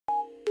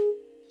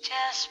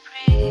Just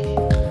breathe.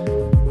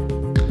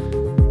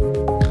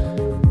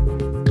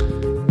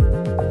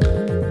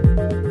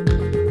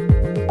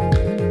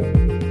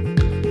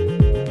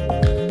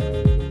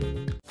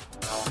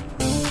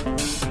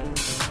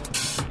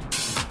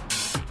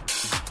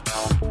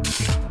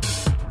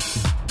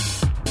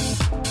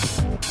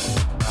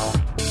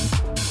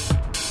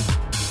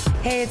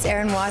 Hey, it's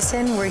Erin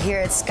Wasson. We're here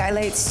at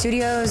Skylight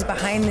Studios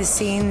behind the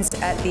scenes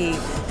at the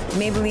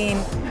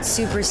Maybelline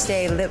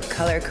Superstay Lip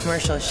Color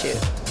commercial shoot.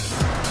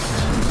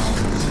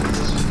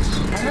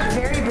 I'm a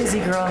very busy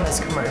girl in this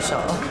commercial.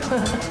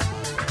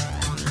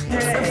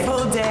 It's a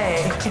full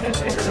day.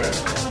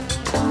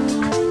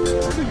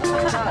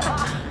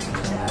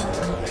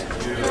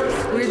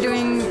 We're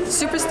doing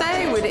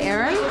Superstay with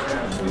Erin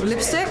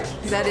lipstick.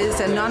 That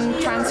is a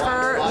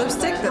non-transfer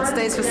lipstick that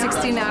stays for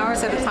 16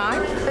 hours at a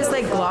time. It's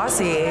like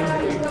glossy.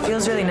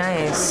 Feels really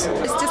nice.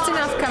 It's just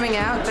enough coming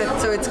out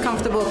so it's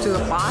comfortable to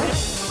apply.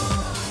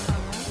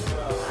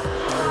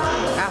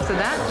 After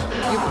that,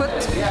 you put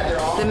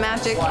the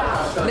magic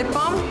lip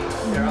balm,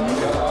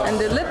 and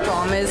the lip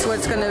balm is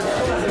what's going to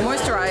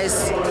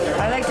moisturize.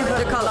 I like to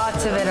put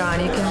lots of it on.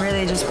 You can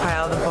really just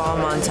pile the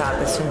balm on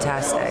top. It's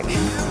fantastic.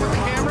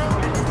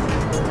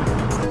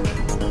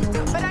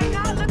 But I'm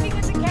not looking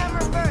at the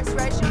camera first,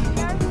 right,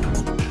 Jean-Pierre?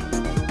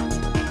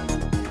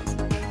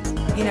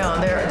 You know,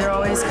 they're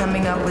always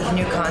coming up with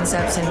new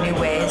concepts and new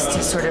ways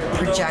to sort of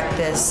project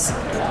this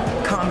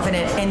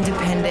confident,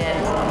 independent,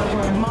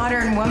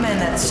 modern woman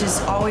that's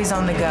just always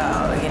on the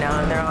go, you know,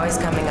 and they're always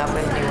coming up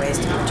with new ways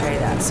to portray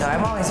that. So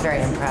I'm always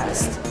very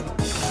impressed.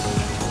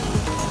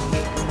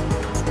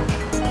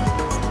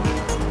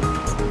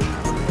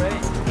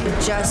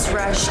 Just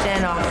rushed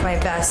in off my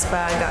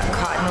Vespa, got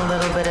caught in a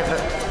little bit of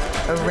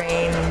a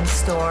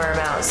rainstorm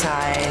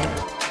outside,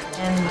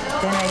 and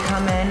then I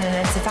come in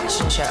and it's a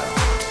fashion show.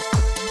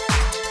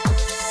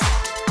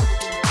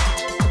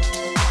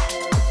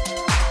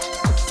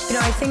 You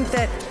know, I think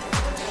that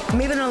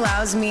Maybelline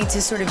allows me to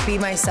sort of be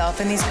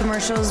myself in these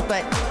commercials,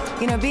 but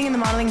you know, being in the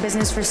modeling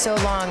business for so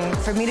long,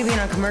 for me to be on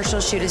a commercial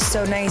shoot is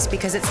so nice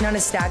because it's not a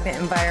stagnant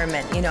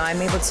environment. You know,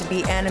 I'm able to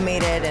be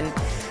animated and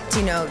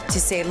you know, to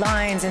say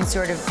lines and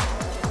sort of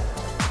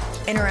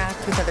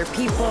interact with other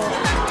people.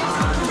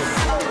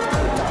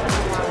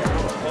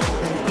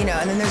 You know,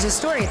 and then there's a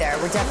story there.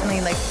 We're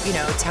definitely like, you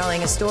know,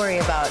 telling a story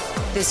about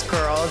this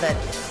girl that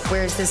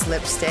wears this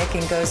lipstick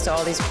and goes to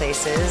all these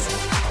places.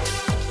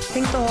 I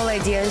think the whole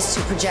idea is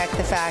to project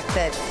the fact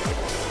that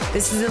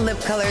this is a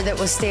lip color that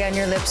will stay on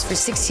your lips for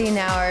 16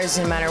 hours,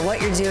 no matter what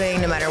you're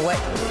doing, no matter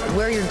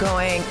where you're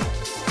going.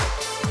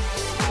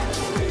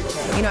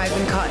 You know, I've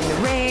been caught in the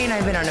rain,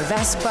 I've been on a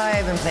Vespa,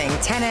 I've been playing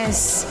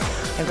tennis,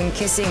 I've been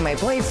kissing my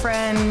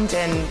boyfriend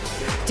and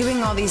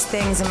doing all these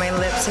things, and my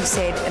lips have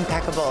stayed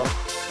impeccable.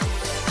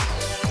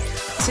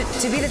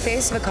 To be the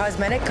face of a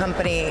cosmetic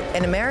company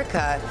in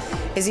America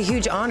is a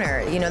huge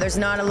honor. You know, there's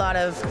not a lot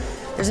of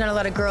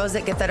girls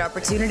that get that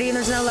opportunity, and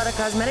there's not a lot of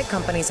cosmetic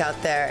companies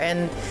out there.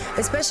 And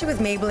especially with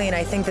Maybelline,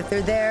 I think that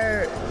they're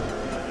there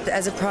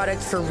as a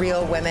product for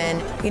real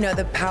women. You know,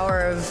 the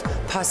power of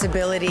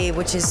possibility,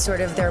 which is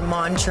sort of their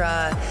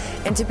mantra.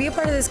 And to be a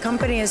part of this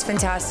company is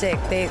fantastic.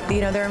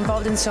 They're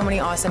involved in so many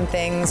awesome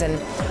things, and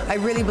I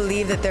really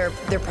believe that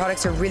their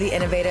products are really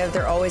innovative.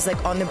 They're always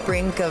like on the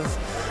brink of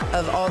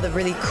all the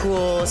really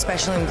cool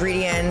special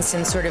ingredients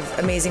and sort of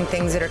amazing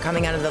things that are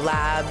coming out of the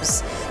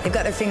labs. They've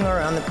got their finger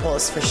on the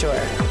pulse for sure.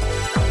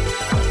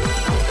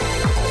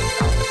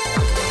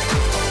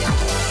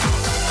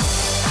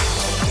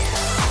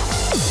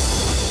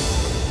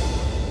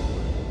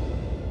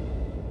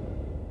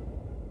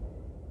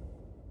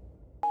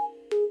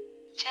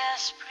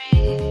 Just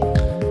breathe.